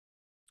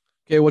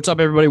Okay, what's up,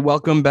 everybody?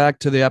 Welcome back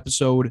to the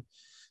episode,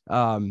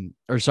 to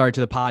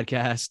the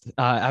podcast,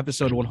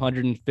 episode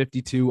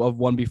 152 of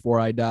One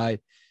Before I Die,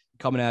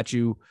 coming at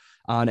you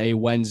on a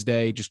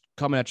Wednesday, just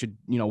coming at you,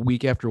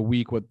 week after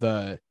week with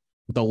the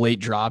late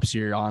drops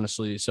here,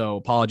 honestly. So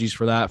apologies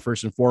for that,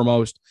 first and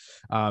foremost,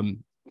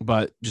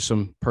 but just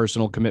some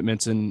personal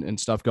commitments and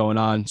stuff going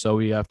on, so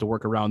we have to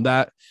work around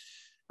that.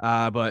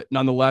 But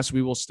nonetheless,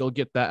 we will still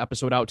get that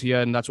episode out to you,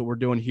 and that's what we're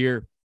doing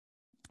here.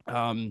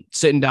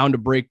 Sitting down to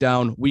break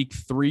down week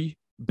 3,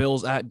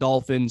 Bills at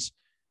Dolphins.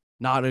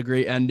 Not a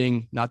great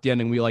ending, not the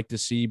ending we like to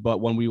see, but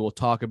one we will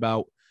talk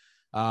about.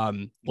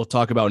 We'll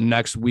talk about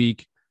next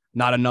week.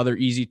 Not another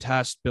easy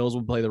test. Bills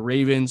will play the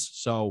Ravens,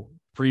 so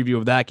preview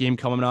of that game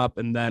coming up,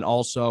 and then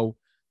also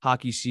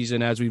hockey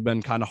season, as we've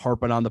been kind of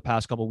harping on the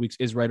past couple of weeks,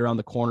 is right around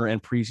the corner,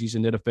 and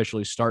preseason did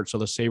officially start. So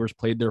the Sabres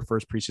played their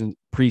first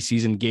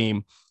preseason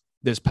game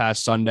this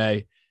past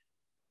Sunday.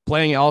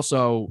 Playing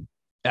also,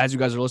 as you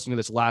guys are listening to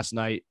this last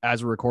night,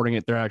 as we're recording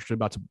it, they're actually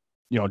about to,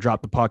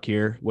 drop the puck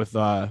here with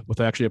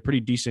actually a pretty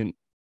decent,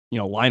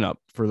 lineup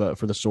for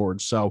the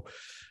Swords. So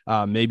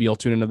maybe I'll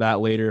tune into that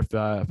later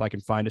if I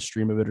can find a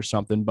stream of it or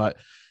something. But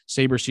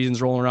Sabre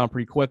season's rolling around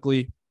pretty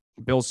quickly.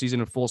 Bills season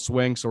in full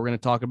swing. So we're going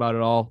to talk about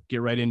it all.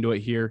 Get right into it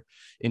here.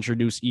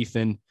 Introduce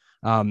Ethan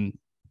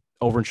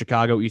over in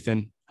Chicago.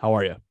 Ethan, how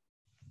are you?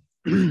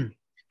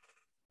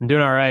 I'm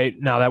doing all right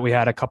now that we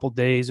had a couple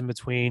days in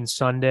between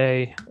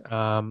Sunday.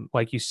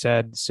 Like you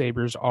said,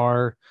 Sabres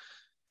are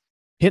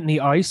hitting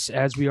the ice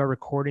as we are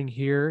recording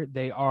here.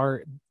 They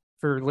are,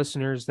 for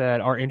listeners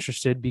that are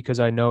interested, because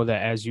I know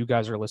that as you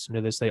guys are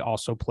listening to this, they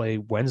also play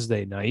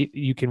Wednesday night.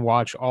 You can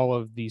watch all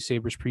of the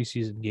Sabres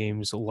preseason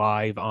games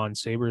live on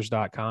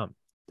sabres.com.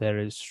 That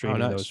is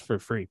streaming those for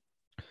free.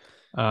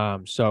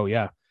 So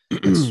yeah,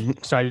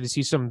 excited to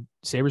see some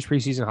Sabres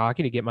preseason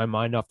hockey to get my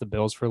mind off the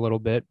Bills for a little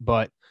bit.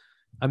 But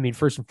I mean,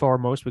 first and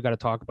foremost, we got to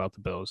talk about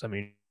the Bills. I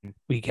mean,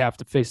 we have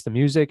to face the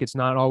music. It's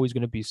not always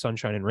going to be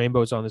sunshine and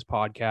rainbows on this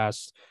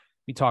podcast.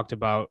 We talked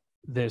about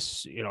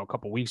this, a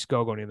couple weeks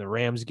ago going in the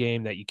Rams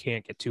game, that you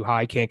can't get too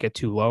high, can't get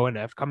too low. And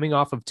coming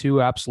off of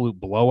 2 absolute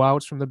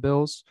blowouts from the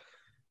Bills,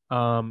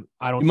 I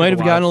don't. You might have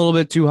gotten a little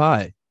bit too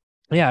high.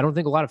 Yeah, I don't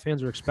think a lot of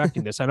fans were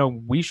expecting this. I know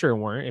we sure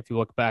weren't. If you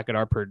look back at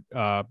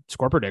our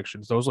score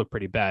predictions, those look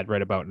pretty bad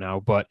right about now.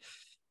 But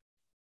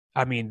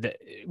I mean,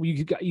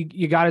 you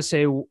got to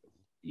say,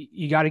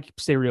 you got to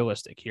stay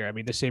realistic here. I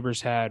mean,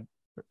 the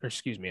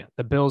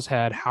Bills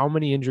had how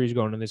many injuries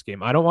going in this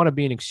game? I don't want to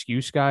be an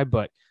excuse guy,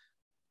 but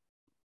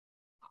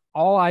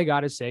all I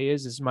got to say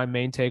is this is my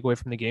main takeaway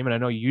from the game. And I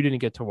know you didn't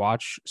get to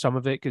watch some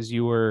of it because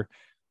you were,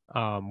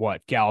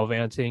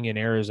 gallivanting in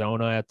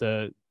Arizona at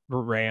the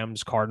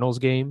Rams Cardinals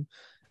game.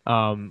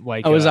 I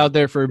was out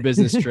there for a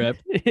business trip.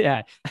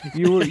 Yeah.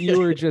 You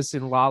were just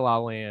in La La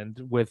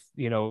Land with,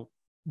 the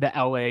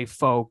LA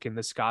folk and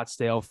the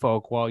Scottsdale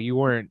folk, while you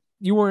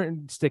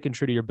weren't sticking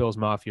true to your Bills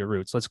Mafia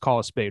roots. Let's call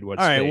a spade what.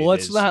 All right. Well,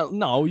 let's not.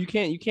 No, you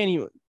can't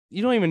even.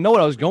 You don't even know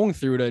what I was going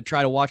through to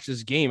try to watch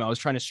this game. I was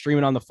trying to stream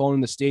it on the phone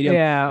in the stadium.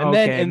 Yeah. And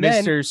okay. then,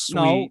 Mr. Sweet.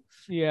 No,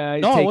 yeah.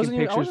 No, I wasn't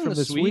pictures even, from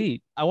the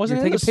suite. I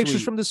wasn't taking pictures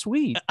suite. From the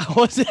suite.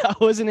 I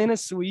wasn't in a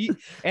suite.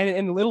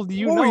 And little do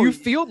you know, were you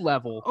field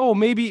level? Oh,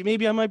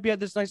 maybe I might be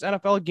at this nice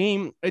NFL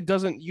game.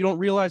 You don't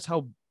realize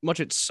how much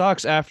it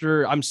sucks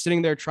after I'm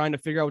sitting there trying to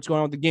figure out what's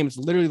going on with the game. It's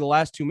literally the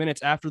last 2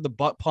 minutes after the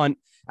butt punt,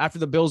 after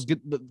the Bills get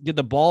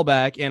the ball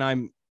back, and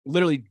I'm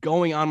literally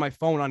going on my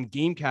phone on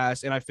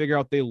Gamecast, and I figure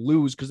out they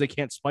lose because they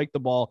can't spike the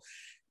ball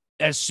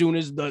as soon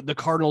as the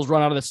Cardinals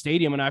run out of the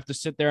stadium, and I have to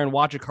sit there and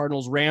watch a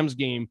Cardinals-Rams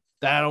game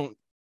that I don't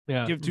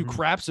give two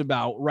craps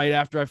about right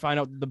after I find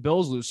out the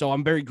Bills lose. So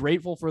I'm very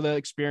grateful for the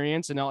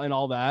experience and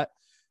all that,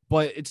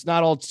 but it's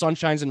not all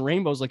sunshines and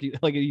rainbows like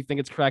you think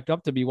it's cracked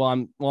up to be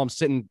while I'm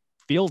sitting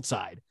field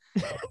side.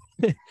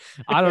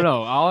 I don't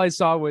know. All I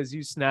saw was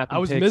you snapping. I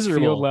was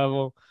miserable. Field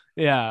level.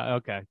 Yeah.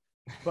 Okay.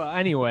 But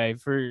anyway,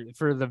 for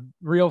the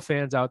real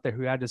fans out there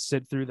who had to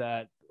sit through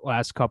that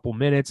last couple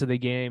minutes of the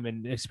game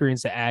and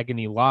experience the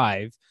agony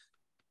live,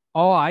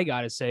 all I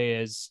got to say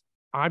is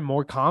I'm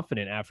more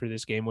confident after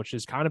this game, which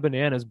is kind of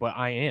bananas, but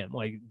I am.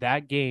 Like,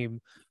 that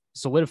game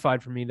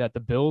solidified for me that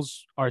the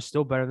Bills are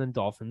still better than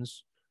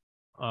Dolphins.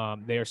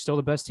 They are still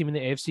the best team in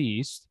the AFC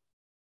East.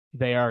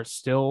 They are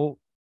still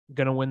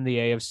going to win the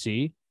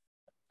AFC.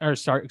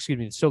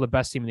 Still the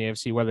best team in the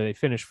AFC, whether they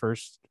finish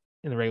first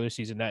in the regular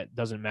season, that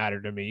doesn't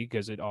matter to me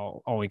because I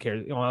only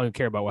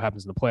care about what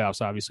happens in the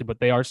playoffs, obviously, but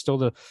they are still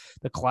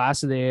the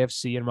class of the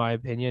AFC, in my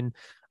opinion.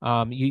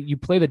 You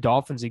play the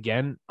Dolphins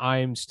again.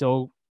 I'm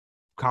still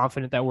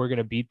confident that we're going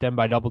to beat them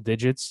by double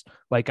digits,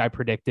 like I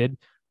predicted.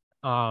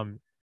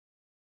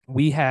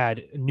 We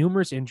had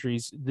numerous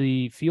injuries.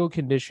 The field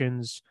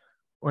conditions,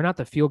 or not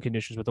the field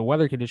conditions, but the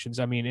weather conditions.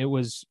 I mean, it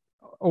was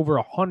over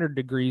 100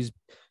 degrees.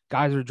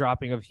 Guys are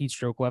dropping of heat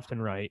stroke left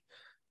and right.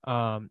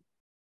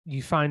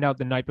 You find out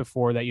the night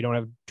before that you don't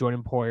have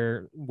Jordan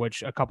Poyer,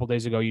 which a couple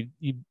days ago you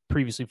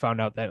previously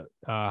found out that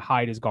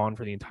Hyde is gone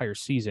for the entire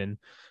season.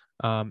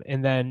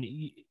 And then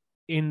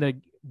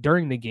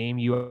during the game,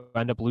 you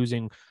end up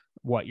losing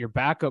your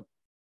backup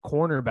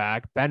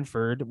cornerback,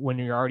 Benford, when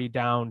you're already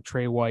down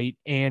Trey White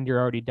and you're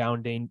already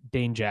down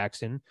Dane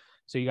Jackson.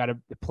 So you got to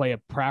play a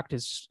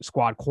practice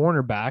squad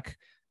cornerback.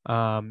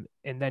 And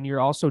then you're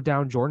also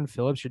down Jordan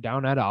Phillips. You're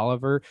down Ed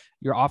Oliver.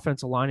 Your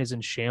offensive line is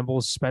in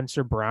shambles.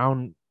 Spencer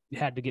Brown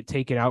had to get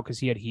taken out because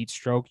he had heat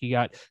stroke. You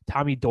got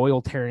Tommy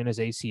Doyle tearing his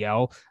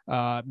ACL.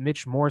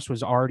 Mitch Morse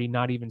was already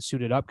not even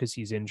suited up because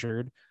he's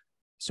injured.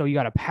 So you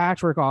got a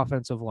patchwork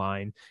offensive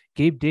line.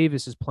 Gabe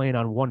Davis is playing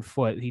on one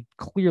foot. He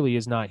clearly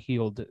is not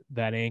healed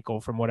that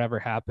ankle from whatever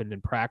happened in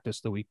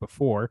practice the week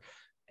before.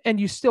 And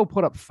you still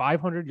put up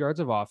 500 yards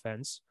of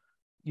offense.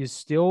 You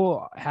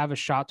still have a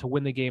shot to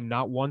win the game,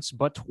 not once,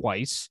 but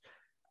twice.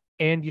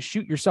 And you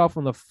shoot yourself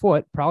in the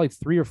foot probably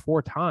 3 or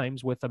 4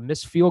 times with a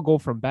missed field goal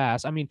from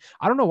Bass. I mean,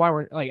 I don't know why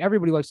we're like,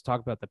 everybody likes to talk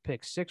about the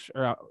pick six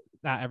or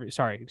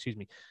excuse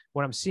me.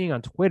 What I'm seeing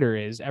on Twitter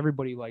is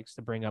everybody likes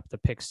to bring up the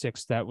pick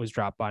six that was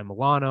dropped by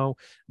Milano,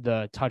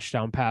 the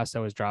touchdown pass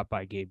that was dropped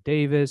by Gabe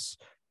Davis,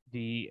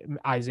 the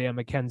Isaiah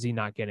McKenzie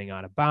not getting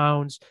out of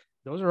bounds.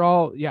 Those are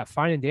all,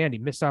 fine and dandy,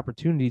 missed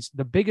opportunities.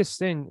 The biggest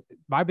thing,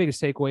 my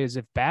biggest takeaway is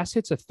if Bass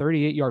hits a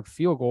 38-yard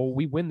field goal,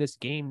 we win this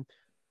game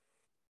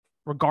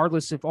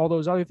regardless if all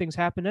those other things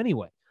happen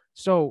anyway.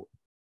 So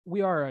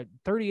we are a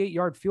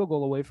 38-yard field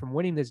goal away from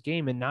winning this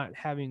game and not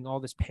having all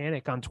this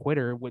panic on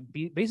Twitter, would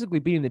be basically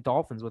beating the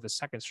Dolphins with a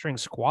second string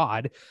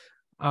squad.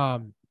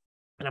 And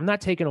I'm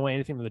not taking away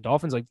anything from the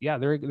Dolphins. Like,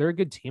 they're a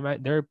good team.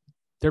 They're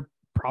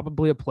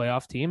probably a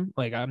playoff team.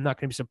 Like, I'm not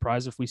going to be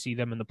surprised if we see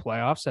them in the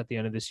playoffs at the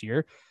end of this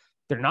year.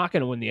 They're not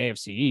going to win the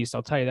AFC East.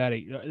 I'll tell you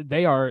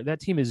that. That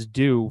team is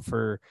due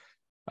for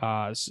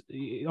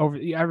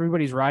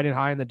everybody's riding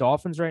high in the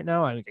Dolphins right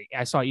now.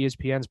 I saw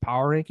ESPN's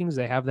power rankings.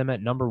 They have them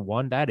at number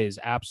 1. That is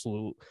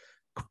absolute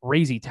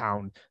crazy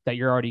town that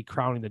you're already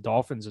crowning the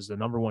Dolphins as the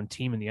number 1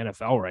 team in the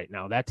NFL right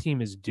now. That team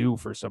is due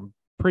for some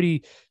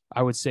pretty,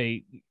 I would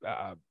say,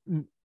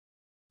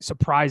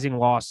 surprising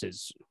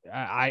losses.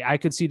 I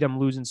could see them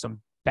losing some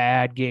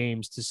bad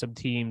games to some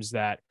teams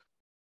that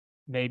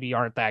maybe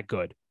aren't that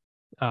good.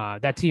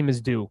 That team is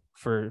due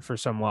for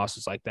some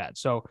losses like that.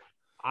 So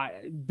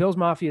Bills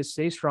Mafia,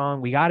 stay strong.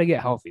 We got to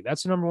get healthy.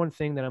 That's the number 1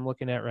 thing that I'm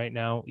looking at right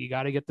now. You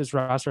got to get this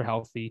roster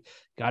healthy.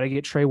 Got to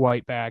get Trey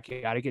White back.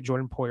 You got to get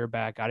Jordan Poyer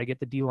back. Got to get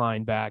the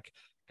D-line back.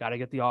 Got to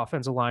get the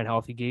offensive line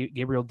healthy.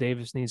 Gabriel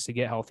Davis needs to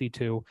get healthy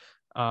too.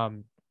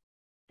 And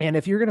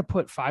if you're going to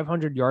put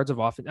 500 yards of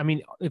offense, I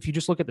mean, if you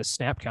just look at the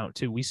snap count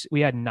too,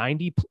 we had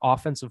 90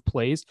 offensive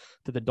plays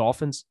to the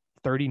Dolphins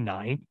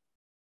 39.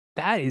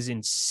 That is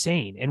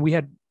insane. And we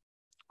had,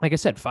 like I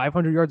said,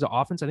 500 yards of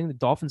offense. I think the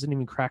Dolphins didn't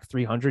even crack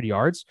 300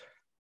 yards.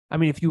 I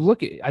mean, if you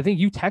look at, I think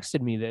you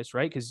texted me this,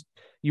 right? Because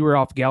you were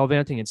off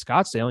gallivanting in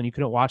Scottsdale and you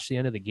couldn't watch the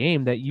end of the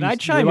game. That you Did I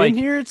chime in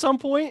here at some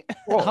point?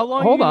 Well, how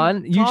long? Hold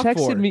on. You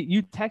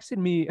texted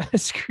me a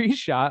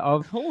screenshot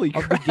of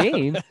the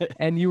game,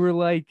 and you were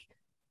like,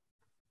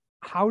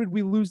 "How did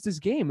we lose this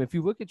game?" If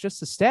you look at just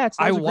the stats,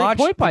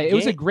 it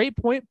was a great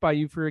point by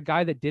you for a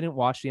guy that didn't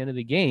watch the end of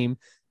the game.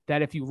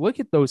 That if you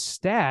look at those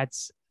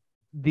stats,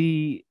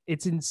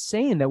 it's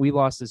insane that we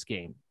lost this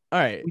game. All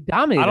right. We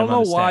dominated. I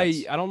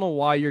don't know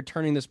why you're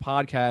turning this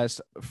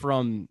podcast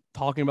from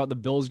talking about the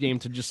Bills game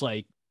to just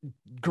like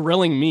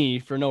grilling me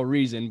for no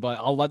reason, but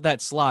I'll let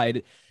that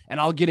slide and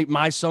I'll get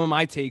some of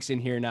my takes in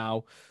here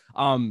now.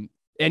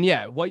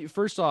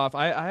 First off,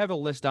 I have a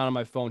list down on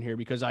my phone here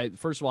because I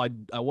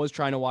was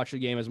trying to watch the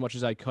game as much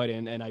as I could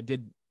and I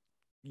did,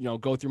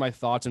 go through my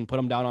thoughts and put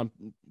them down on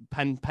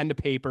pen to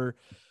paper,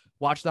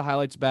 watch the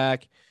highlights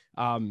back.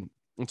 And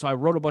so I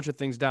wrote a bunch of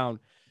things down.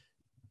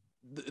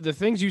 The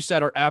things you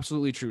said are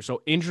absolutely true.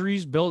 So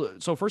injuries,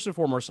 so first and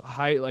foremost,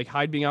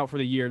 Hyde being out for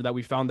the year, that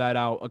we found that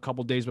out a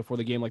couple days before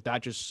the game. Like,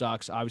 that just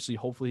sucks. Obviously,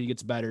 hopefully he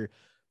gets better.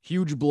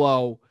 Huge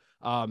blow.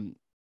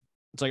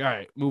 It's like, all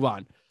right, move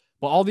on.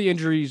 But all the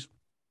injuries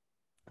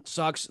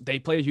sucks. They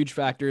play a huge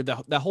factor.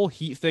 That whole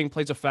heat thing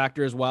plays a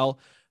factor as well.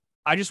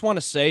 I just want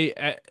to say,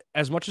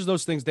 as much as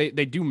those things, they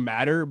do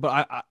matter,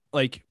 but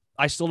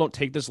I still don't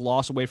take this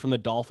loss away from the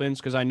Dolphins,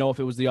 because I know if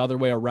it was the other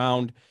way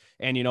around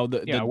and,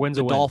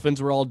 the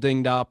Dolphins were all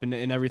dinged up and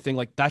everything,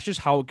 like, that's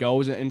just how it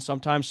goes. And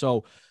sometimes,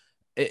 so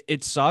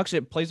it sucks.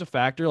 It plays a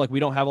factor. Like,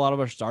 we don't have a lot of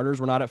our starters.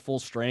 We're not at full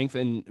strength.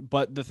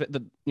 But the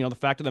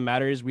fact of the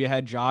matter is we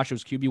had Josh. It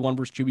was QB1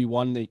 versus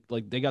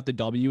QB1. They got the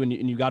W, and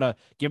you got to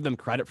give them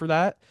credit for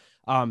that.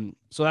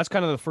 So that's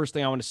kind of the first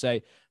thing I want to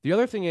say. The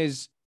other thing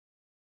is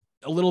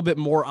a little bit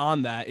more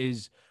on that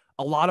is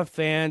a lot of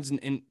fans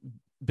and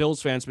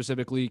Bills fans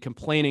specifically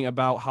complaining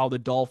about how the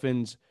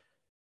Dolphins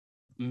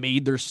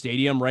made their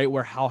stadium, right?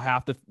 Where how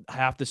half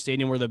the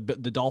stadium where the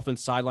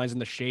Dolphins sidelines in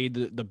the shade,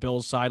 the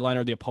Bills sideline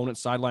or the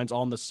opponent's sidelines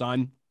all in the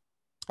sun.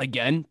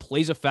 Again,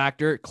 plays a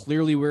factor.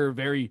 Clearly we're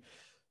very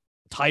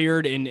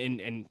tired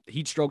and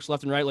heat strokes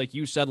left and right. Like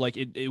you said, like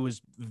it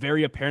was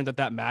very apparent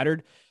that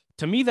mattered.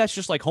 To me, that's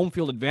just like home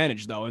field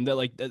advantage though. And that,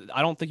 like,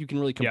 I don't think you can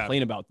really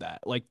complain about that.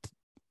 Like,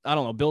 I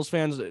don't know, Bills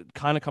fans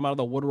kind of come out of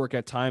the woodwork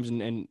at times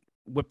and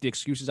whip the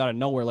excuses out of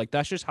nowhere. Like,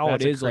 that's just how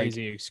it is.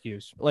 Crazy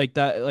excuse. Like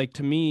that, like,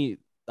 to me,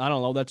 I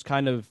don't know. That's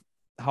kind of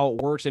how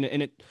it works.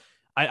 And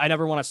I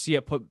never want to see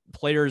it put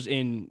players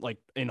in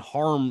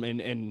harm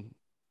and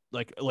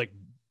like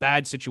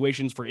bad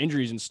situations for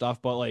injuries and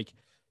stuff. But like,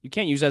 you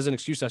can't use that as an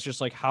excuse. That's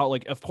just like how,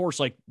 like, of course,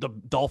 like the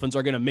Dolphins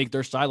are going to make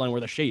their sideline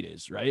where the shade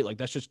is, right? Like,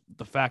 that's just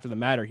the fact of the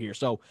matter here.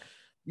 So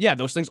yeah,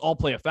 those things all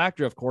play a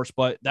factor, of course,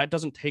 but that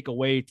doesn't take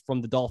away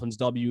from the Dolphins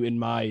W in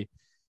my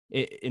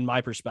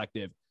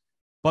perspective.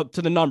 But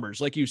to the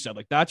numbers, like you said,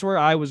 like that's where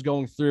I was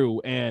going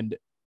through, and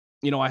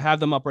I have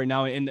them up right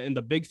now. And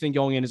the big thing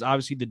going in is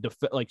obviously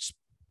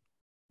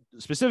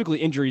specifically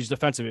injuries,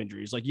 defensive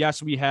injuries. Like,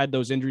 yes, we had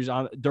those injuries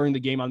during the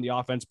game on the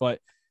offense, but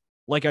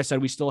like I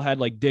said, we still had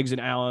like Diggs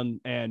and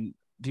Allen, and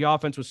the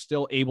offense was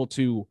still able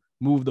to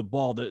move the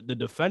ball. The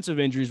defensive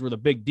injuries were the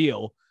big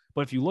deal.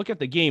 But if you look at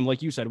the game,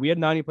 like you said, we had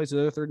 90 plays, the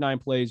other 39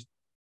 plays.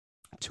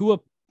 Tua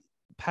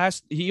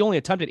passed, he only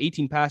attempted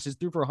 18 passes,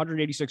 threw for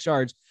 186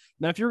 yards.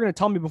 Now, if you were going to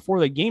tell me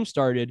before the game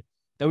started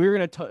that we were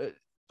going to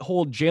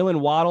hold Jalen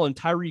Waddle and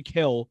Tyreek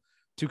Hill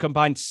to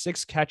combine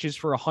 6 catches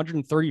for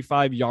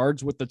 135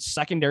 yards with the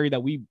secondary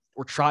that we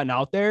were trotting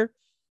out there,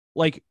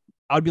 like,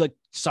 I'd be like,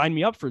 sign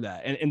me up for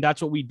that. And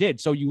that's what we did.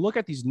 So you look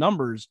at these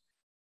numbers,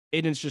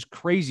 and it's just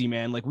crazy,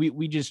 man. Like,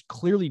 we just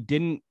clearly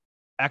didn't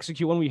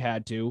execute when we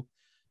had to.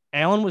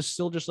 Allen was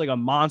still just like a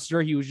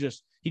monster. He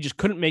just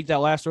couldn't make that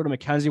last throw to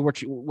McKenzie,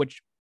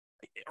 which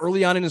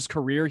early on in his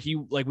career,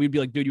 we'd be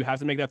like, dude, you have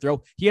to make that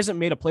throw. He hasn't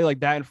made a play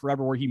like that in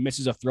forever where he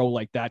misses a throw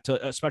like that,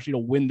 especially to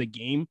win the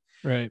game.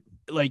 Right.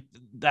 Like,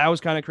 that was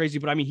kind of crazy.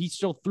 But I mean, he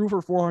still threw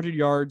for 400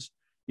 yards,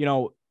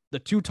 the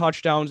 2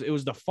 touchdowns. It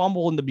was the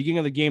fumble in the beginning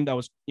of the game that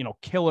was,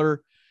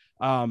 killer.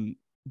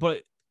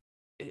 But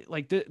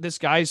like this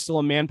guy is still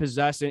a man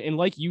possessed. And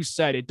like you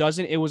said,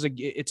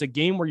 it's a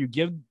game where you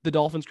give the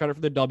Dolphins credit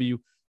for the W.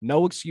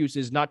 No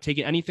excuses, not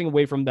taking anything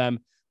away from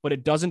them, but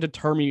it doesn't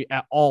deter me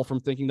at all from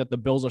thinking that the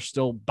Bills are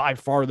still by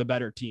far the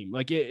better team.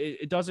 Like,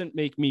 it doesn't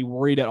make me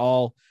worried at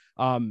all.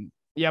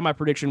 Yeah, my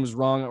prediction was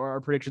wrong.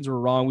 Our predictions were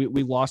wrong.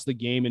 We lost the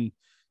game,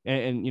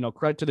 and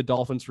credit to the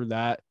Dolphins for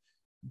that.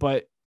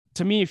 But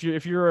to me, if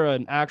you're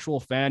an actual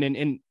fan,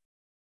 and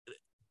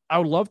I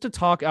would love to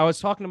talk. I was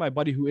talking to my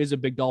buddy who is a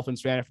big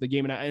Dolphins fan after the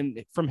game,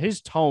 and from his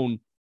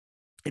tone,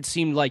 it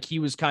seemed like he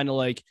was kind of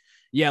like,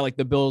 yeah, like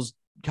the Bills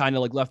kind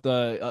of like left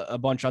a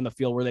bunch on the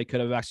field where they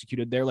could have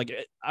executed there. Like,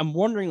 I'm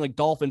wondering, like,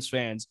 Dolphins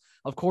fans,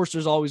 of course,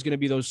 there's always going to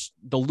be those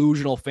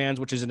delusional fans,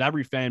 which is in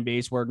every fan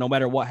base, where no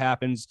matter what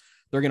happens,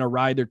 they're going to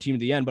ride their team to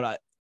the end. But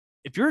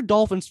if you're a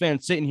Dolphins fan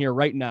sitting here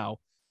right now,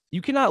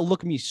 you cannot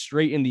look me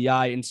straight in the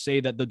eye and say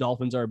that the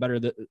Dolphins are a better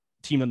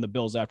team than the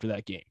Bills after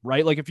that game,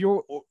 right? Like, if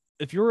you're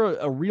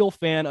a real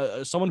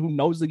fan, someone who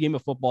knows the game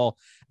of football,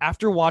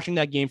 after watching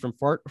that game from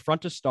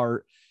front to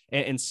start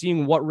and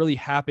seeing what really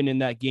happened in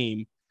that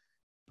game,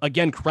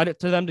 again, credit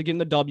to them to getting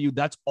the W.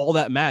 That's all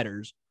that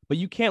matters. But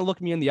you can't look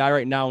me in the eye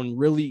right now and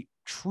really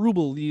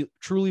truly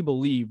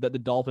believe that the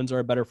Dolphins are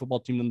a better football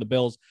team than the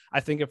Bills. I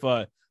think if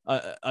a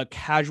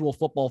casual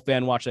football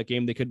fan watched that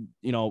game, they could,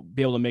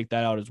 be able to make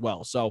that out as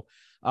well. So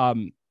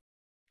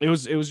it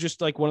was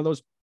just like one of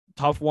those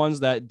tough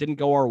ones that didn't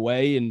go our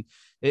way. And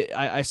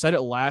I said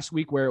it last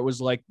week where it was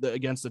like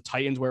against the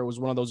Titans, where it was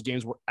one of those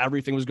games where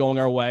everything was going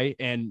our way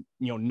and,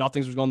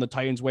 nothing was going the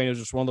Titans' way. And it was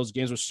just one of those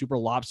games that was super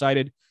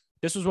lopsided.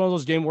 This was one of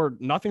those games where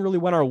nothing really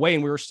went our way,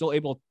 and we were still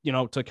able,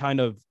 to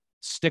kind of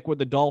stick with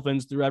the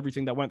Dolphins through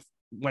everything that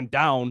went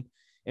down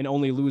and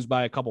only lose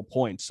by a couple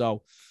points.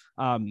 So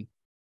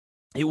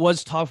it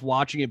was tough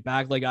watching it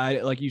back.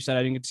 Like you said,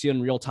 I didn't get to see it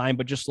in real time,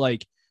 but just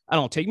like, I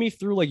don't know, take me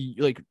through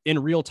like in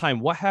real time,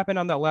 what happened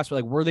on that last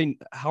play? Like,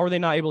 how are they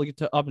not able to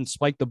get up and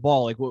spike the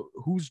ball? Like,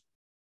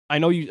 I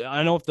know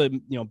if the,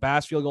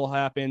 Bass field goal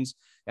happens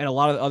and a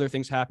lot of other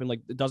things happen,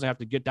 like, it doesn't have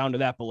to get down to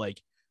that, but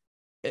like,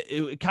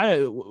 it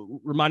kind of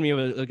reminded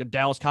me of a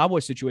Dallas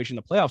Cowboys situation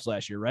in the playoffs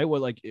last year, right?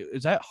 What, like,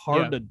 is that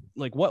hard to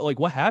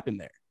what happened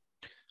there?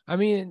 I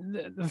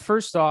mean, the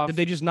first off, did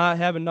they just not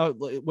have enough?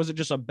 Was it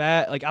just a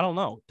bad, like, I don't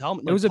know. Tell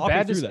me. It was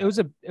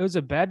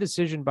a bad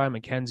decision by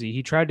McKenzie.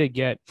 He tried to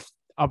get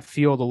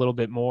upfield a little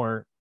bit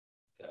more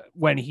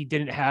when he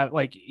didn't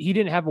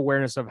have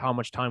awareness of how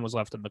much time was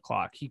left on the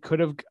clock. He could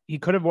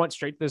have went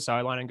straight to the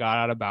sideline and got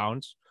out of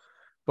bounds,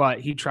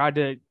 but he tried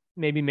to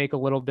maybe make a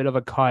little bit of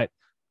a cut.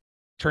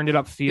 Turned it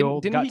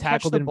upfield. Didn't he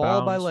catch the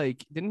ball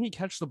didn't he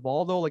catch the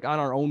ball though, like on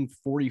our own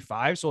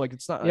 45? So like,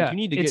 it's not, like, you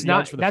need to get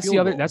yards for the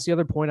field goal. That's the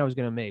other point I was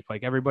going to make.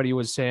 Like, everybody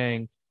was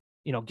saying,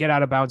 get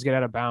out of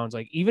bounds.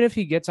 Like, even if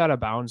he gets out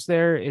of bounds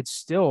there, it's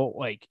still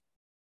like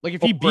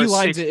if he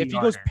beelines it, if he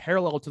goes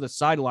parallel to the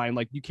sideline,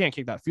 like, you can't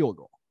kick that field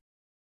goal.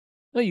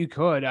 No, you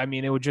could. I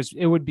mean, it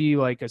would be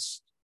like a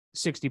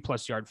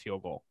 60+ yard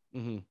field goal.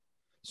 Mm-hmm.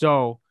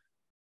 So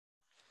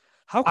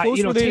how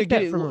close were they to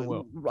get it?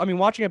 I mean,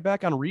 watching it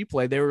back on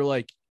replay, they were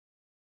like,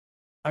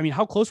 I mean,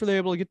 how close were they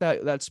able to get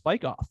that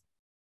spike off?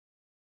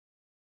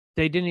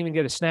 They didn't even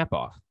get a snap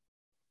off.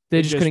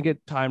 They just couldn't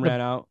get time ran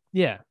out.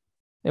 Yeah,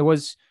 it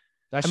was.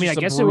 I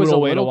guess it was a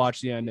way to watch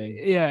the ending.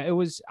 Yeah, it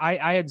was.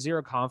 I had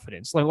zero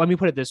confidence. Like, let me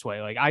put it this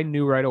way: like, I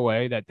knew right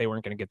away that they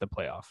weren't going to get the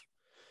playoff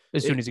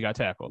as soon as he got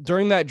tackled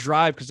during that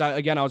drive. Because I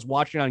was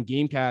watching on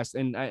Gamecast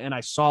and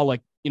I saw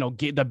like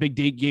the big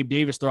Gabe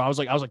Davis throw. I was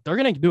like, they're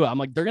gonna do it. I'm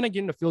like, they're gonna get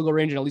into field goal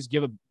range and at least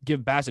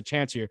give Bass a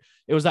chance here.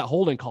 It was that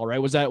holding call, right?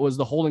 Was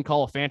the holding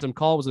call a phantom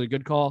call? Was it a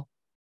good call?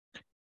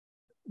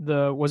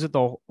 Was it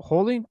the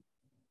holding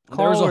call?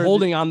 There was a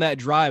holding on that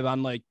drive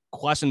on like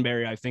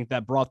Quessenberry, I think,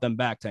 that brought them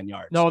back 10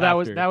 yards. No, that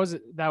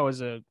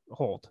was a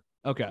hold.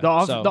 Okay.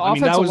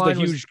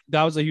 That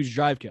was a huge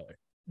drive killer.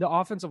 The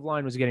offensive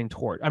line was getting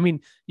toward. I mean,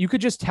 you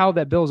could just tell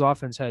that Bills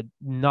offense had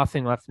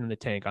nothing left in the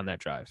tank on that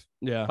drive.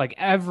 Yeah. Like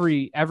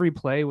every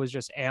play was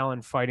just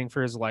Allen fighting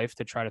for his life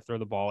to try to throw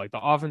the ball. Like the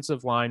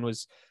offensive line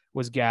was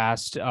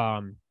gassed.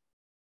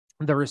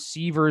 The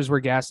receivers were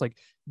gassed. Like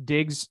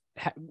Diggs,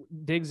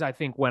 I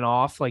think, went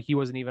off. Like he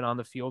wasn't even on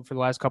the field for the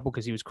last couple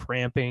because he was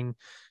cramping.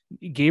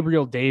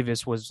 Gabriel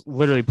Davis was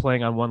literally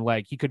playing on one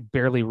leg. He could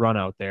barely run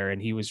out there,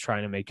 and he was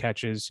trying to make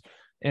catches.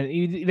 And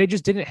they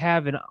just didn't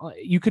have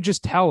you could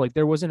just tell like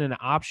there wasn't an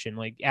option.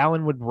 Like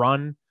Allen would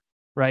run,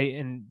 right?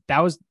 And that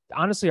was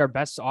honestly our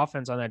best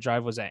offense on that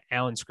drive was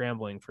Allen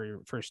scrambling for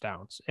first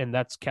downs. And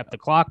that's kept the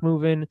clock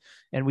moving,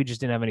 and we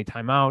just didn't have any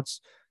timeouts.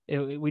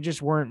 We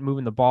just weren't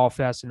moving the ball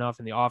fast enough,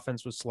 and the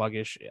offense was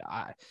sluggish.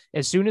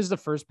 As soon as the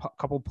first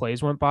couple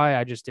plays went by,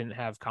 I just didn't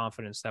have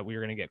confidence that we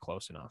were going to get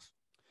close enough.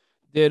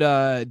 Did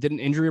an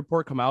injury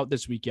report come out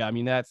this week? Yeah, I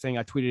mean, that thing,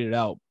 I tweeted it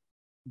out,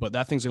 but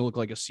that thing's gonna look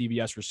like a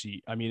CVS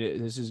receipt. I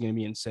mean, this is gonna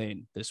be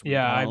insane this week.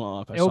 Yeah,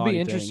 it'll be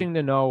interesting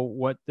to know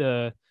what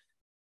the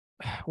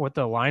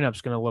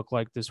lineup's going to look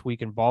like this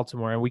week in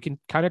Baltimore, and we can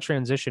kind of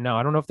transition now.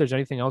 I don't know if there's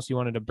anything else you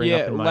wanted to bring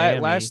up in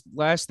Miami.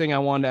 Last thing I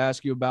wanted to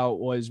ask you about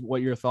was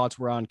what your thoughts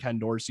were on Ken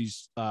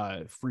Dorsey's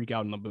freak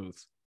out in the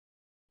booth.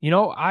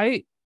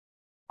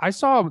 I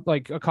saw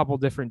like a couple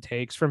different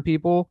takes from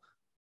people.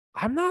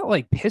 I'm not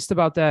like pissed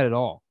about that at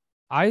all.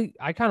 I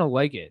kind of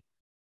like it.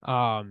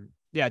 Yeah,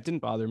 it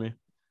didn't bother me.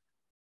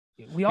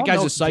 We all the guy's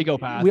know, a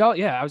psychopath.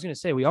 I was going to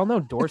say, we all know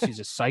Dorsey's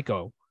a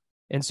psycho.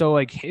 And so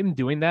like him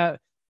doing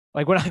that,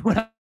 like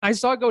when I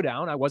saw it go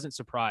down, I wasn't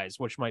surprised,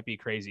 which might be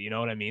crazy. You know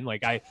what I mean?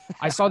 Like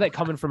I saw that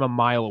coming from a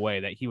mile away,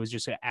 that he was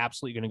just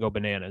absolutely going to go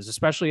bananas,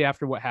 especially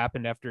after what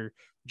happened after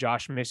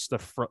Josh missed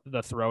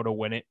the throw to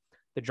win it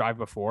the drive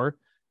before.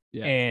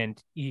 Yeah.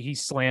 And he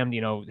slammed,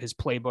 his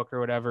playbook or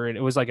whatever. And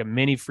it was like a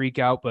mini freak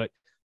out, but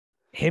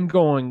him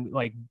going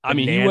like, I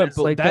mean, he went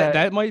like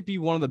that might be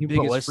one of the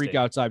biggest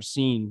freakouts I've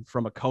seen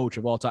from a coach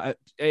of all time.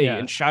 Hey,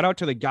 and shout out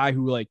to the guy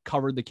who like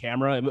covered the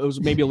camera. It was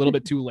maybe a little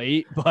bit too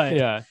late, but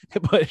yeah,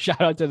 but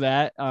shout out to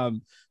that.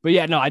 But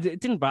yeah, no, it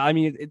didn't. I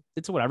mean,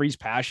 it's whatever. He's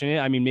passionate.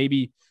 I mean,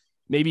 maybe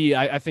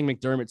I think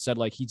McDermott said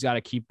like he's got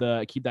to keep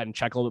that in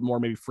check a little bit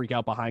more. Maybe freak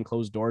out behind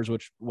closed doors,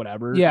 which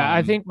whatever. Yeah,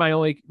 I think my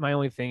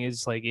only thing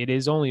is like it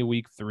is only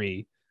week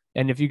 3.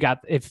 And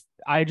the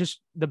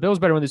Bills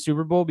better win the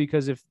Super Bowl,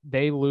 because if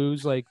they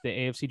lose like the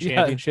AFC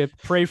Championship,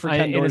 pray for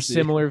Ken Dorsey in a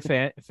similar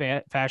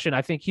fashion,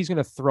 I think he's going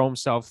to throw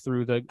himself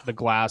through the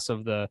glass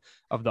of the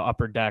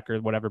upper deck or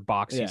whatever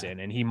box he's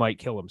in, and he might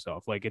kill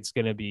himself. Like it's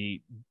going to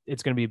be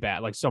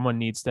bad. Like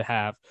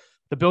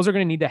the Bills are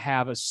going to need to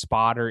have a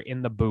spotter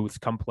in the booth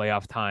come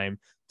playoff time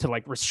to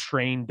like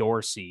restrain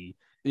Dorsey.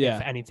 Yeah.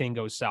 If anything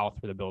goes south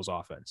for the Bills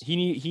offense, he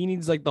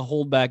needs like the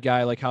holdback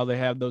guy, like how they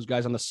have those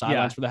guys on the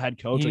sidelines for the head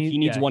coach. He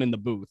needs one in the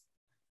booth.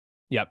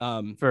 Yep.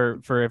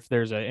 For if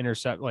there's an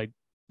intercept, like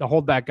the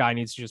holdback guy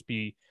needs to just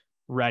be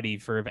ready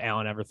for if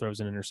Allen ever throws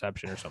an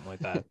interception or something like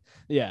that.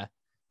 Yeah.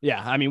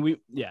 I mean,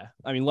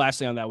 last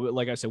thing on that,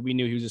 like I said, we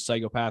knew he was a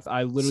psychopath.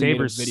 I literally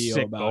made a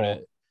video about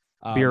it.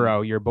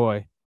 Bureau, your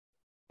boy.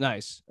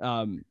 Nice.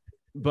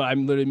 But I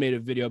literally made a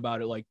video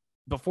about it like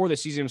before the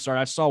season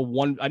started.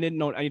 I didn't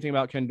know anything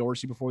about Ken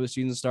Dorsey before the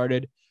season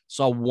started.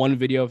 Saw one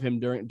video of him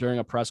during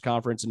a press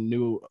conference and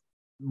knew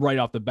right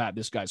off the bat,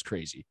 this guy's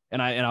crazy.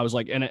 And I was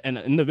like, and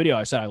in the video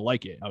I said, I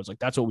like it. I was like,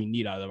 that's what we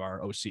need out of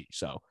our OC.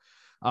 So,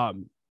 but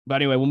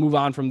anyway, we'll move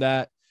on from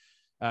that.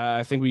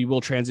 I think we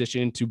will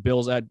transition to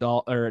Bills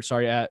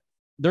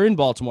they're in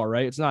Baltimore,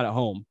 right? It's not at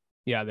home.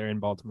 Yeah, they're in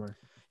Baltimore.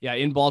 Yeah,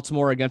 in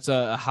Baltimore against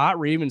a hot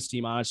Ravens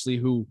team, honestly,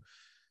 who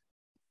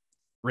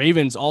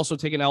Ravens also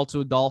take an L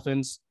to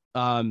Dolphins.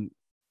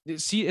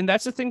 See, and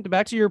that's the thing,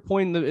 back to your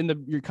point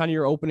in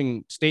your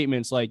opening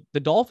statements, like the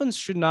Dolphins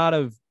should not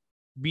have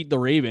beat the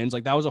Ravens.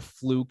 Like that was a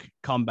fluke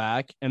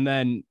comeback. And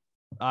then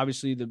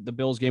obviously the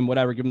Bills game,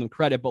 whatever, give them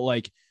credit, but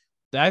like,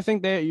 I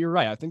think that you're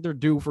right. I think they're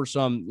due for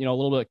some, a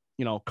little bit,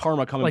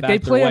 karma coming back.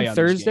 Like they play on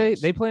Thursday.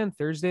 They play on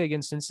Thursday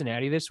against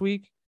Cincinnati this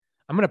week.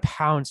 I'm going to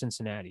pound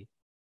Cincinnati.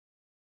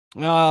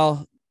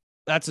 Well,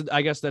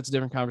 I guess that's a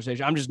different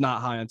conversation. I'm just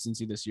not high on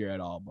Cincy this year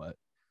at all, but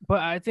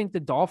I think the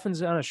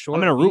Dolphins on a short.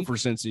 I'm going to root for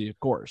Cincy, of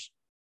course.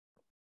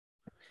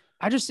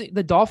 I just think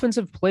the Dolphins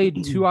have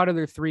played 2 out of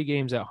their 3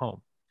 games at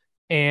home,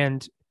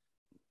 and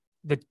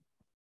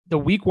the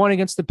week 1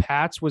 against the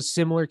Pats was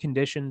similar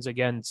conditions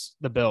against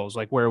the Bills,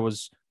 like where it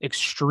was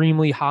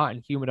extremely hot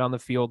and humid on the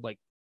field, like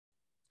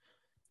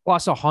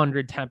plus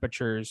 100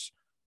 temperatures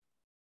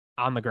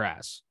on the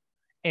grass.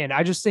 And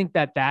I just think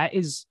that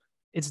is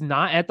it's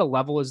not at the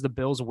level as the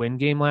Bills win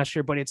game last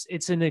year, but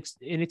it's an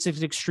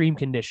extreme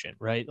condition,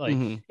 right?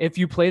 Like if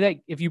you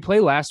play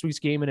last week's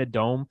game in a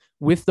dome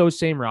with those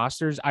same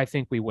rosters, I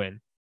think we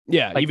win.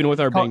 Yeah, like, even with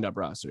our banged up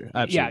roster.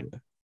 Absolutely. Yeah,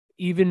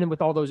 even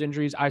with all those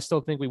injuries, I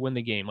still think we win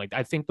the game. Like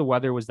I think the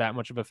weather was that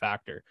much of a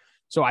factor.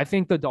 So I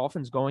think the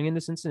Dolphins going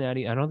into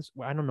Cincinnati, I don't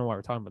know why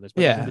we're talking about this,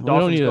 but yeah, the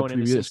Dolphins going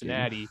into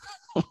Cincinnati,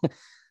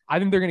 I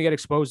think they're going to get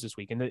exposed this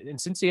week. And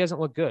Cincy hasn't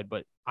looked good,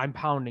 but I'm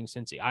pounding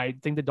Cincy. I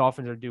think the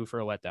Dolphins are due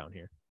for a letdown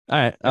here. All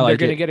right. They're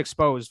going to get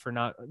exposed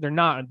they're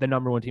not the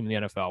number one team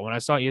in the NFL. When I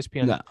saw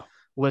ESPN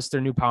list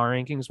their new power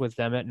rankings with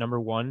them at number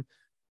one,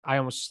 I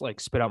almost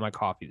spit out my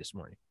coffee this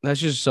morning. That's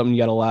just something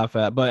you got to laugh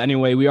at. But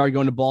anyway, we are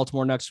going to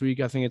Baltimore next week.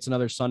 I think it's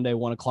another Sunday,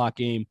 1:00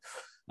 game,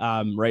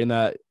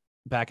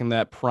 back in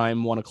that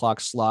prime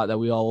 1:00 slot that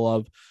we all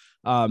love.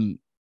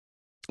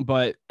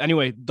 But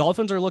anyway,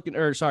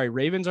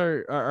 Ravens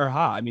are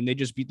hot. I mean, they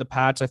just beat the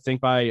Pats, I think,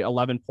 by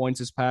 11 points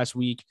this past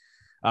week,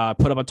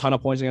 put up a ton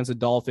of points against the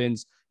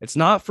Dolphins.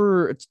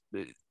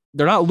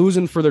 They're not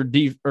losing for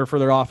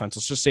their offense.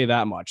 Let's just say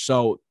that much.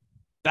 So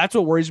that's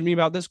what worries me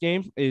about this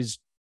game is,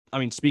 I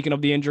mean, speaking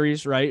of the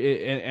injuries, right,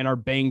 and our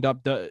banged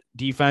up the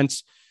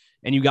defense,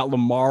 and you got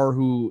Lamar,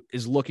 who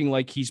is looking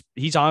like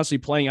he's honestly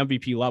playing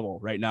MVP level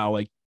right now.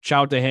 Like,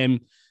 shout out to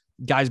him.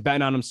 Guy's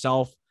betting on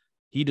himself.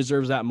 He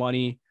deserves that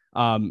money,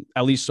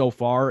 at least so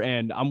far.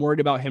 And I'm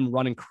worried about him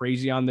running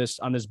crazy on this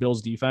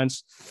Bills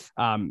defense.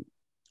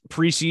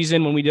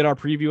 Preseason, when we did our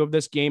preview of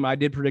this game, I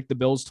did predict the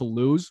Bills to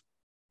lose.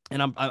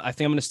 And I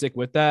think I'm going to stick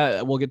with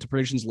that. We'll get to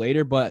predictions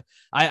later, but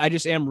I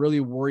just am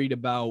really worried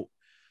about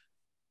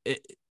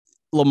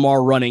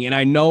Lamar running. And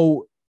I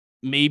know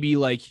maybe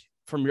I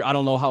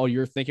don't know how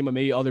you're thinking, but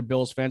maybe other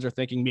Bills fans are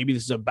thinking maybe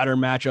this is a better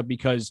matchup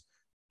because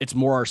it's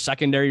more our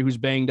secondary who's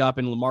banged up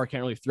and Lamar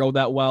can't really throw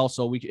that well.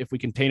 So if we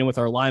contain him with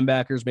our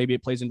linebackers, maybe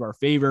it plays into our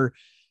favor.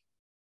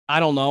 I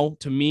don't know.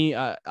 To me,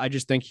 I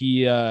just think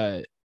he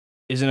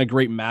isn't a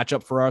great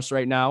matchup for us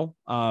right now.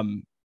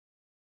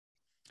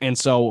 And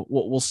so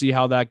we'll see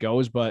how that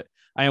goes, but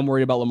I am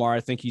worried about Lamar. I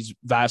think he's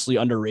vastly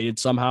underrated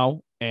somehow.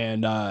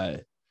 And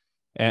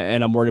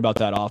I'm worried about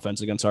that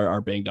offense against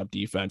our banged up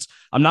defense.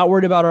 I'm not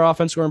worried about our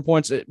offense scoring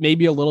points. It may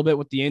be a little bit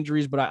with the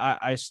injuries, but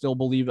I still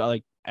believe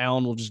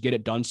Allen will just get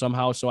it done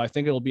somehow. So I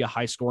think it'll be a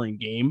high scoring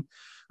game.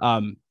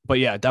 But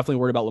yeah, definitely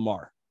worried about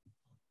Lamar.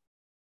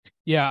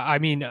 Yeah. I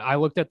mean, I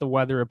looked at the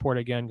weather report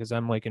again, cause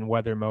I'm in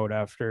weather mode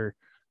after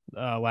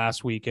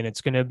last week, and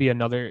it's going to be it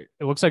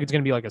looks like it's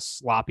going to be a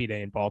sloppy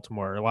day in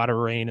Baltimore. A lot of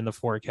rain in the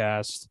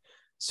forecast,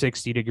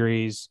 60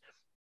 degrees.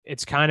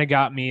 It's kind of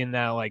got me in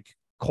that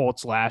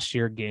Colts last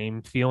year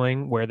game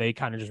feeling where they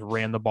kind of just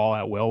ran the ball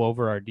at will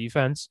over our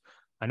defense.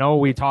 I know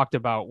we talked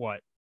about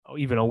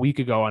even a week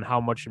ago on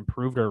how much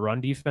improved our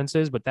run defense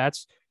is, but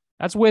that's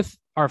with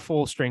our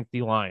full strength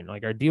D-line.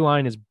 Our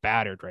D-line is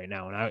battered right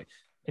now. And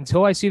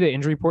until I see the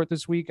injury report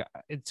this week,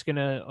 it's going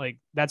to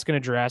that's going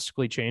to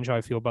drastically change how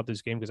I feel about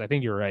this game. Cause I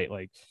think you're right.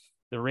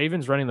 The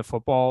Ravens running the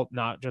football,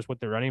 not just with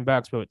their running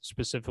backs, but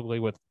specifically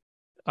with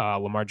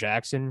Lamar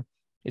Jackson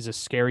is a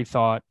scary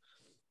thought.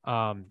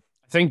 I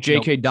think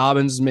J.K.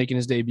 Dobbins is making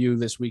his debut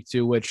this week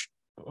too, which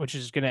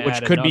is going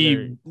to could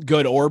be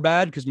good or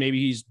bad because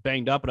maybe he's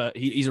banged up, but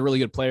he's a really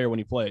good player when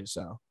he plays.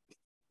 So,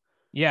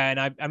 yeah,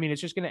 and I mean,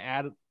 it's just going to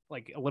add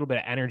a little bit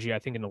of energy, I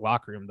think, in the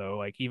locker room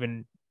though.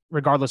 Even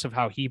regardless of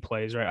how he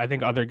plays, right? I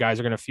think other guys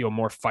are going to feel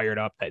more fired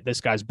up that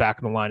this guy's back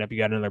in the lineup. You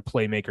got another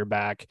playmaker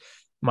back,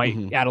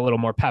 might add a little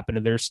more pep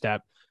into their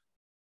step.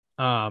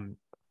 And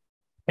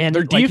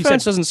their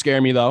defense doesn't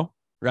scare me though.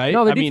 Right?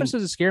 No, the defense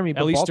doesn't scare me. But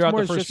at least Baltimore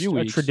throughout the first few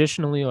weeks,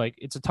 traditionally,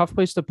 it's a tough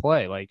place to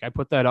play. I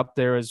put that up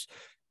there as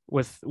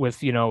with the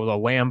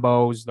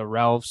Lambos, the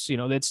Ralphs.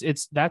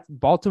 It's that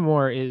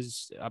Baltimore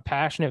is a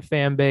passionate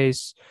fan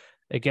base.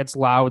 It gets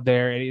loud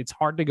there. It's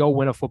hard to go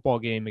win a football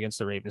game against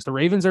the Ravens. The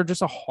Ravens are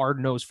just a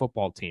hard-nosed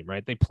football team,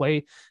 right? They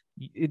play.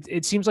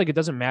 It seems like it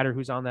doesn't matter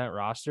who's on that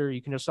roster.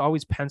 You can just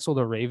always pencil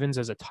the Ravens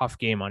as a tough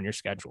game on your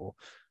schedule,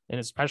 and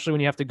especially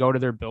when you have to go to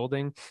their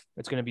building,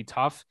 it's going to be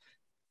tough.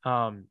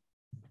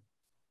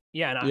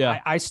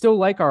 I still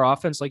like our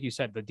offense. Like you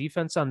said, the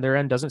defense on their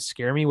end doesn't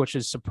scare me, which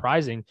is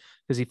surprising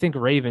because you think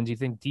Ravens, you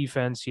think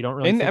defense, you don't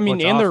really think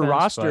much and their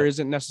offense, roster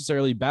isn't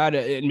necessarily bad.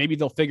 And maybe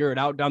they'll figure it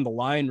out down the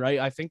line, right?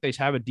 I think they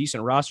have a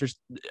decent roster.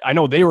 I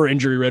know they were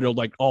injury riddled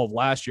all of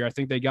last year. I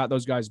think they got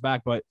those guys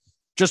back, but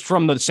just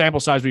from the sample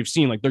size we've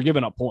seen, they're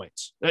giving up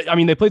points. I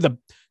mean, they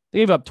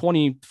gave up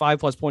 25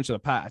 plus points to the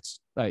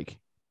Pats.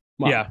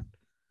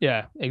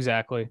 Yeah,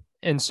 exactly.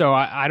 And so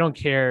I don't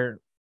care.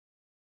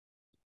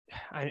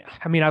 I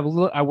mean, I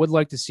would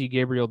like to see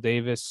Gabriel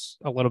Davis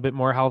a little bit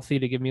more healthy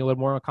to give me a little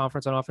more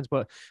confidence on offense.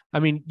 But I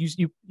mean,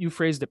 you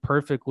phrased it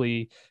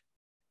perfectly.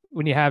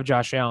 When you have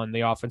Josh Allen,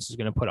 the offense is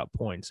going to put up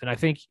points. And I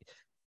think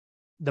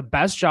the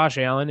best Josh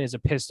Allen is a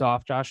pissed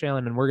off Josh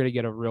Allen. And we're going to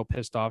get a real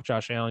pissed off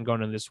Josh Allen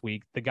going into this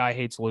week. The guy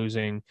hates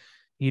losing.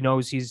 He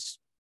knows he's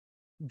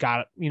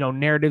got,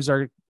 narratives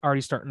are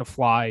already starting to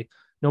fly.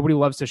 Nobody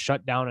loves to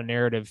shut down a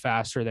narrative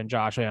faster than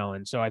Josh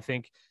Allen. So I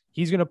think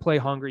he's going to play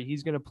hungry.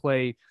 He's going to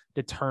play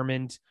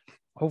determined.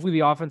 Hopefully the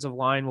offensive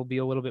line will be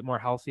a little bit more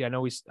healthy. I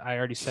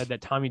already said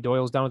that Tommy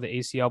Doyle's down with the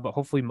ACL, but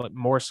hopefully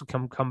Morris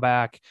will come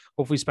back.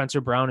 Hopefully Spencer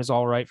Brown is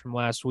all right from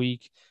last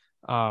week.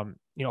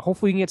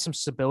 Hopefully we can get some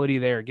stability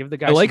there. Give the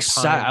guy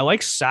some time. I like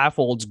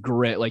Saffold's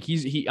grit. Like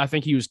I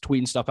think he was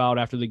tweeting stuff out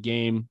after the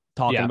game,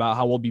 talking about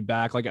how we'll be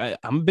back. Like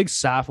I'm a big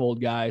Saffold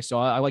guy, so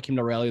I like him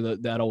to rally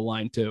that O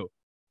line too.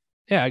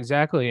 Yeah,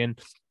 exactly. And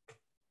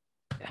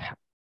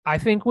I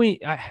think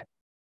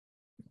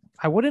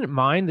I wouldn't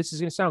mind. This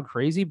is going to sound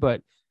crazy,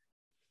 but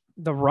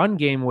the run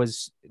game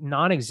was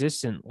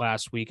non-existent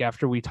last week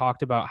after we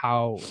talked about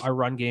how our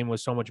run game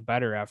was so much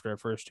better after our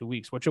first 2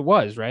 weeks, which it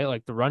was, right?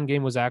 Like the run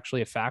game was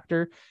actually a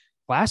factor.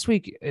 Last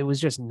week, it was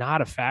just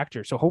not a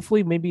factor. So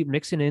hopefully maybe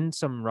mixing in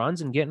some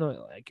runs and getting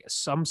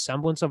some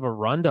semblance of a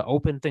run to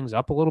open things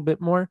up a little bit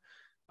more.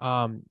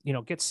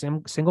 Get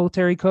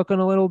Singletary cooking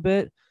a little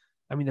bit.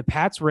 I mean, the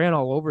Pats ran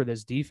all over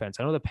this defense.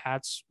 I know the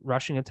Pats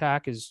rushing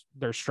attack is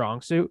their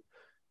strong suit,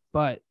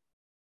 but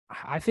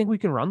I think we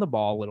can run the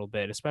ball a little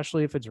bit,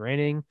 especially if it's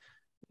raining,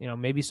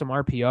 maybe some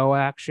RPO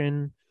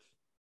action.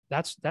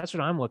 That's what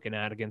I'm looking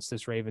at against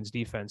this Ravens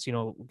defense.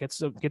 Get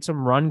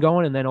some run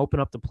going and then open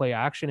up the play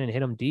action and hit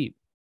them deep.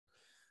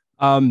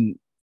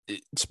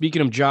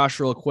 Speaking of Josh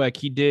real quick,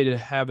 he did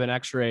have an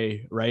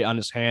x-ray right on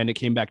his hand. It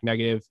came back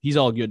negative. He's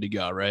all good to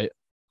go, right?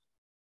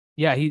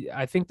 Yeah.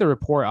 I think the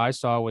report I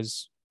saw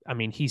was,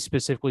 he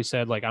specifically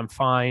said like, I'm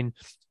fine.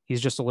 He's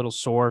just a little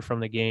sore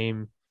from the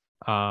game.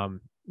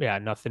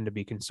 Nothing to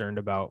be concerned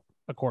about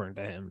according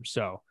to him.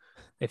 So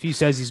if he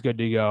says he's good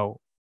to go,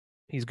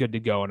 he's good to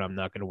go, and I'm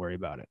not going to worry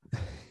about it.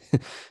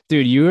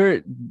 Dude, you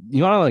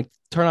want to like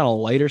turn on a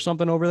light or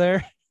something over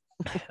there?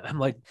 I'm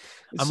like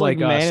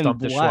Stump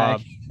the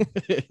Schwab.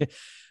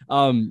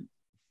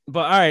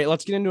 But all right,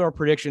 let's get into our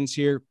predictions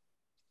here.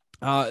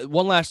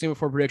 One last thing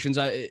before predictions.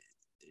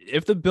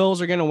 If the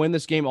Bills are going to win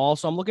this game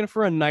also, I'm looking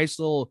for a nice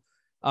little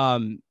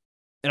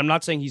and I'm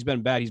not saying he's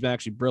been bad. He's been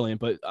actually brilliant,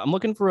 but I'm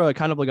looking for a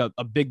kind of like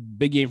a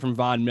big game from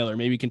Von Miller,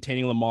 maybe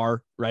containing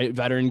Lamar, right?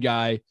 Veteran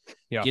guy,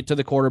 get to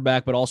the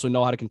quarterback, but also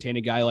know how to contain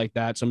a guy like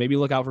that. So maybe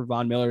look out for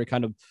Von Miller to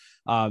kind of,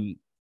 I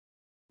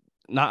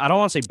don't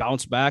want to say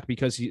bounce back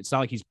because it's not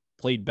like he's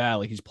played bad.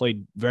 Like he's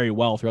played very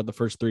well throughout the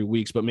first 3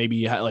 weeks, but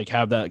maybe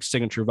have that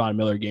signature Von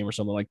Miller game or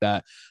something like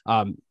that.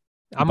 I'm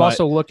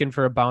also looking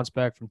for a bounce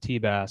back from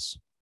T-Bass.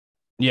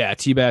 Yeah,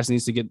 T-Bass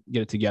needs to get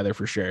it together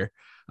for sure.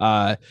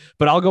 But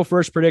I'll go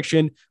first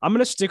prediction. I'm going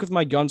to stick with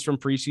my guns from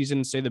preseason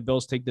and say the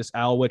Bills take this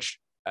L, which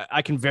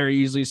I can very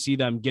easily see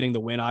them getting the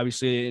win,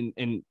 obviously.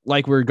 And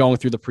like we're going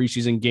through the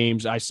preseason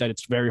games, I said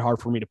it's very hard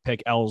for me to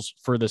pick L's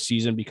for the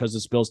season because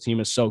this Bills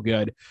team is so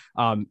good.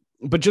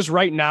 But just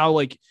right now,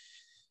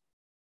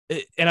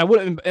 and I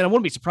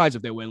wouldn't be surprised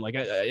if they win. Like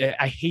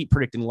I hate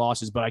predicting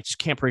losses, but I just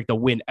can't predict a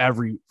win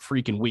every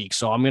freaking week.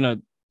 So I'm going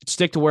to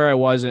stick to where I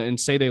was and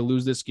say they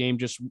lose this game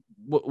just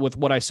with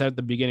what I said at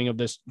the beginning of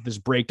this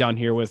breakdown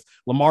here with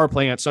Lamar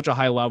playing at such a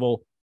high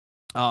level.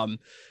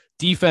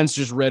 Defense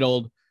just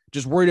riddled,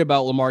 just worried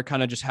about Lamar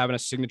kind of just having a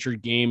signature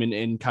game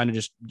and kind of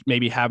just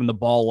maybe having the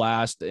ball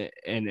last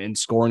and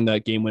scoring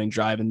that game-winning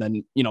drive. And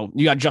then,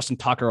 you got Justin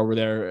Tucker over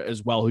there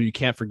as well, who you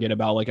can't forget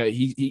about. Like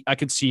I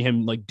could see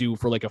him like due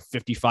for like a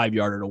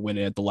 55-yarder to win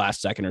it at the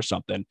last second or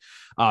something.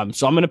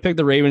 So I'm going to pick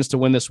the Ravens to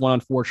win this one.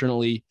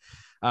 Unfortunately,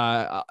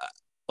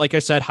 like I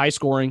said, high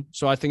scoring.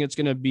 So I think it's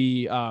going to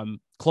be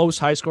close,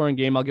 high scoring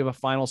game. I'll give a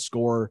final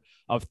score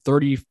of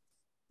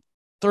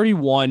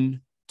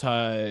 31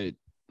 to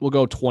we'll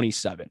go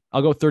 27.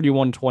 I'll go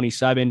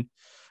 31-27.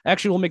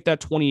 Actually, we'll make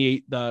that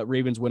 28. The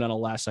Ravens win on a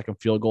last second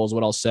field goal is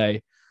what I'll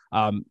say.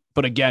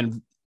 But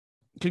again,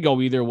 could go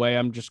either way.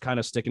 I'm just kind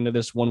of sticking to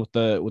this one with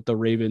the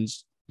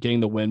Ravens getting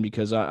the win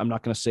because I'm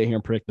not going to sit here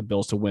and predict the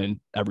Bills to win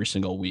every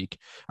single week.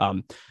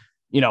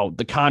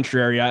 The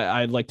contrary,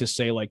 I'd like to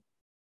say like,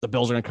 the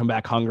Bills are going to come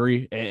back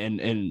hungry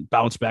and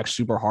bounce back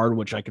super hard,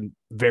 which I can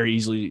very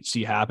easily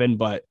see happen.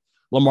 But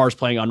Lamar's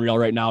playing unreal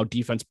right now.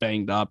 Defense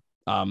banged up.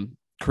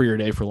 Career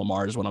day for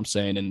Lamar is what I'm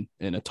saying,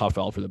 and a tough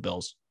L for the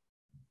Bills.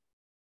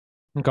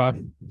 Okay.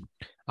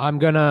 I'm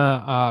going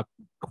to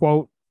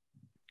quote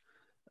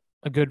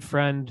a good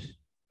friend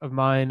of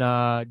mine,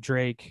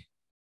 Drake.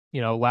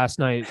 Last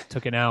night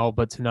took an L,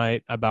 but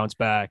tonight I bounced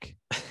back.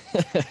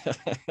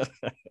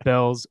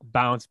 Bills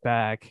bounce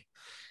back.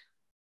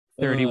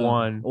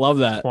 31. Love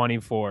that.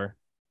 24.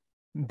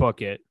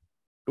 Book it.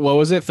 What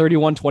was it?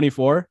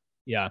 31-24?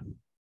 Yeah.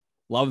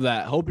 Love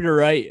that. Hope you're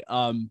right.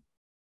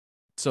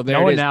 So there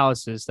no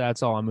analysis.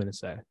 That's all I'm going to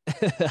say.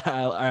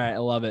 All right. I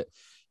love it.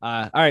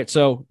 All right.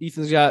 So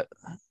Ethan's got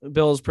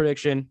Bills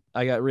prediction.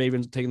 I got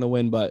Ravens taking the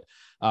win, but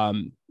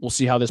we'll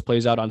see how this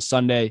plays out on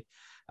Sunday.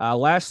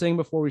 Last thing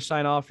before we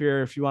sign off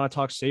here, if you want to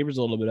talk Sabres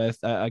a little bit,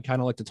 I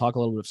kind of like to talk a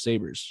little bit of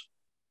Sabres.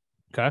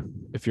 Okay.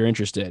 If you're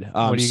interested.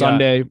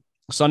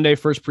 Sunday,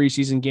 first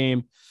preseason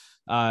game.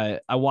 I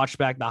watched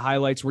back the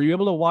highlights. Were you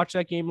able to watch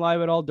that game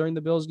live at all during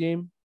the Bills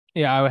game?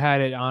 Yeah, I had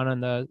it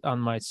on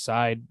my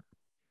side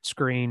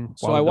screen.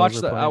 So I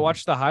watched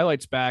the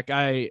highlights back.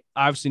 I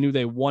obviously knew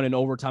they won in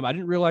overtime. I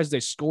didn't realize they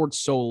scored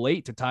so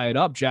late to tie it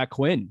up. Jack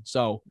Quinn.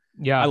 So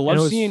yeah, I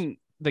love seeing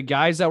the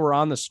guys that were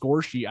on the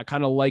score sheet, I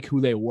kind of like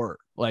who they were.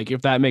 Like,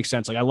 if that makes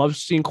sense. Like, I love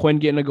seeing Quinn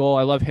getting a goal.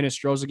 I love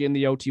Hinostroza getting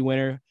the OT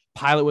winner.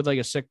 Pilot with like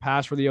a sick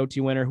pass for the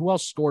OT winner. Who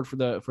else scored for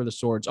the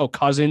Swords? Oh,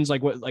 Cousins.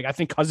 Like I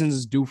think Cousins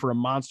is due for a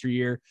monster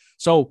year.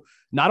 So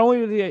not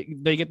only do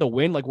they get the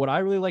win, like what I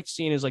really like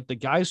seeing is like the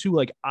guys who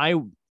like I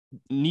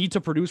need to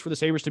produce for the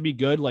Sabres to be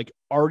good. Like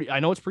already, I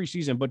know it's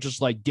preseason, but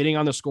just like getting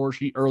on the score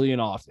sheet early and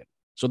often.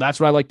 So that's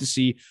what I like to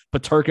see.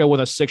 Peterka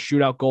with a 6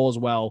 shootout goal as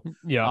well.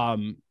 Yeah.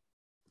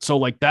 So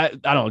like that,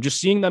 I don't know,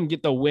 just seeing them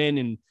get the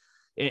win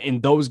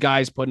and those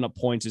guys putting up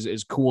points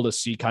is cool to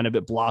see, kind of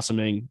it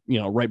blossoming,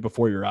 right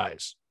before your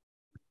eyes.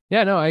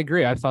 Yeah, no, I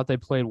agree. I thought they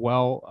played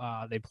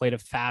well. They played a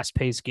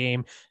fast-paced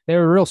game. They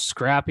were real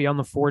scrappy on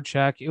the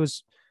forecheck. It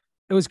was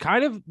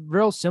kind of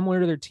real similar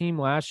to their team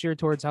last year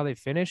towards how they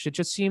finished. It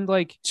just seemed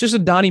like it's just a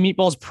Donnie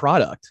Meatballs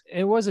product.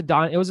 It was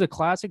a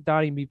classic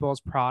Donnie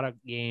Meatballs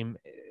product game.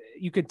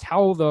 You could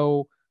tell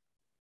though,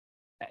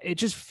 it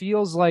just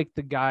feels like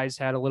the guys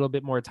had a little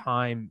bit more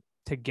time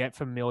to get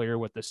familiar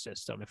with the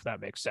system, if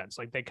that makes sense.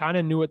 Like they kind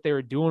of knew what they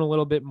were doing a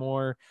little bit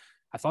more.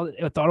 I thought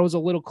it was a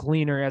little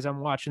cleaner as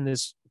I'm watching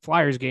this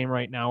Flyers game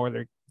right now, where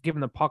they're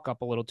giving the puck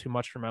up a little too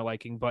much for my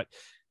liking, but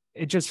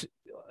it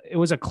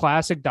was a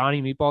classic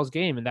Donnie Meatballs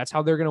game, and that's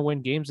how they're going to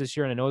win games this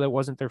year. And I know that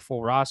wasn't their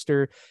full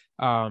roster.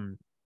 But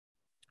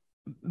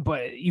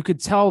you could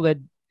tell that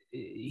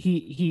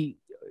Donnie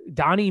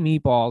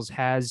Meatballs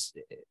has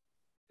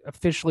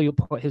officially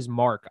put his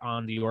mark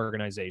on the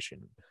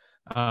organization.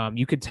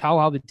 You could tell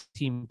how the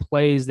team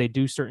plays. They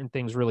do certain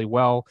things really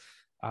well.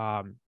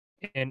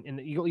 And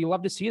you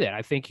love to see that.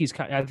 I think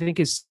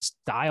his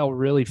style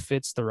really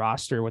fits the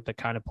roster with the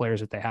kind of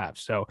players that they have.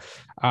 So,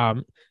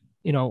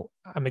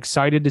 I'm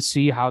excited to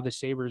see how the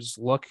Sabres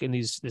look in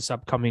this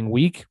upcoming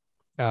week.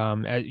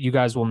 You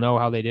guys will know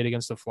how they did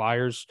against the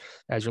Flyers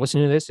as you're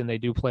listening to this, and they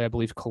do play, I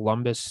believe,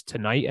 Columbus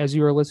tonight as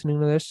you are listening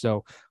to this.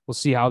 So we'll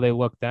see how they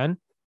look then.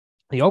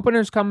 The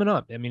opener's coming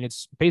up. I mean,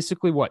 it's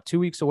basically 2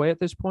 weeks away at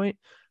this point.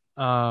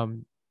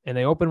 And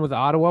they open with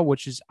Ottawa,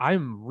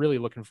 I'm really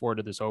looking forward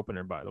to this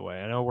opener, by the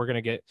way. I know we're going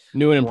to get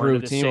new and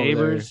improved team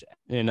Sabres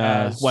in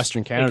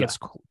Western Canada.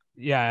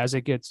 As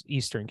it gets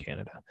Eastern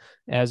Canada,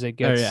 as it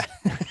gets,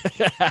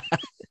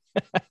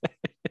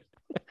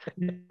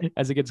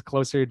 as it gets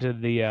closer to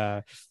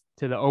the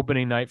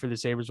opening night for the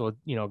Sabres, we'll,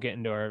 get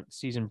into our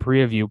season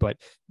preview, but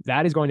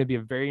that is going to be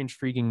a very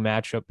intriguing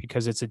matchup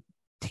because it's a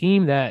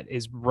team that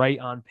is right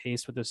on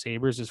pace with the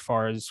Sabres as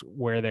far as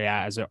where they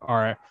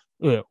are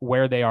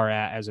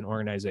at as an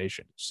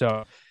organization.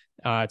 So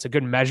it's a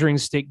good measuring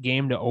stick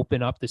game to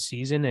open up the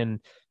season. And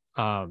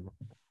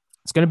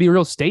it's going to be a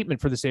real statement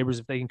for the Sabres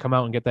if they can come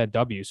out and get that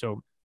W.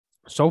 So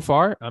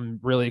far, I'm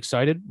really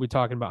excited. We're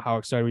talking about how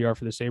excited we are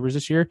for the Sabres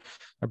this year.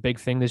 Our big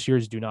thing this year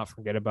is do not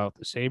forget about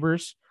the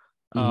Sabres.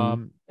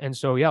 Mm-hmm. And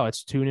so,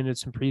 let's tune into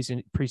some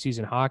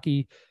preseason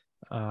hockey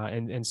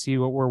and see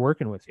what we're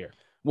working with here.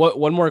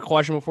 One more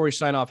question before we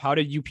sign off. How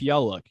did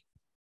UPL look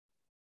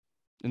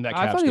in that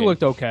Caps I thought he game?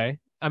 Looked okay.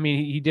 I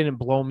mean, he didn't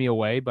blow me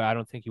away, but I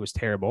don't think he was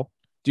terrible.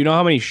 Do you know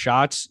how many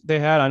shots they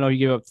had? I know he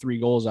gave up 3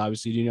 goals,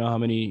 obviously. Do you know how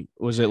many?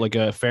 Was it like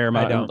a fair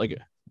amount? Like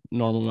a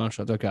normal amount of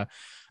shots? Okay.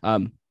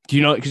 Do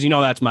you know? Because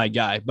that's my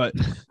guy. But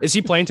is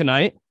he playing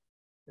tonight?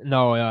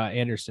 No,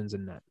 Anderson's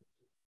in that.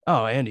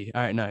 Oh, Andy.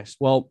 All right, nice.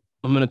 Well,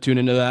 I'm going to tune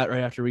into that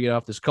right after we get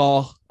off this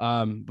call.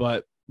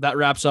 But that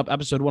wraps up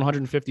episode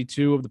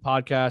 152 of the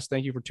podcast.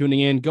 Thank you for tuning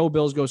in. Go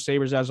Bills, go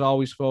Sabres as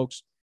always,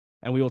 folks.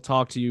 And we will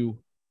talk to you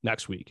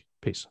next week.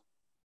 Peace.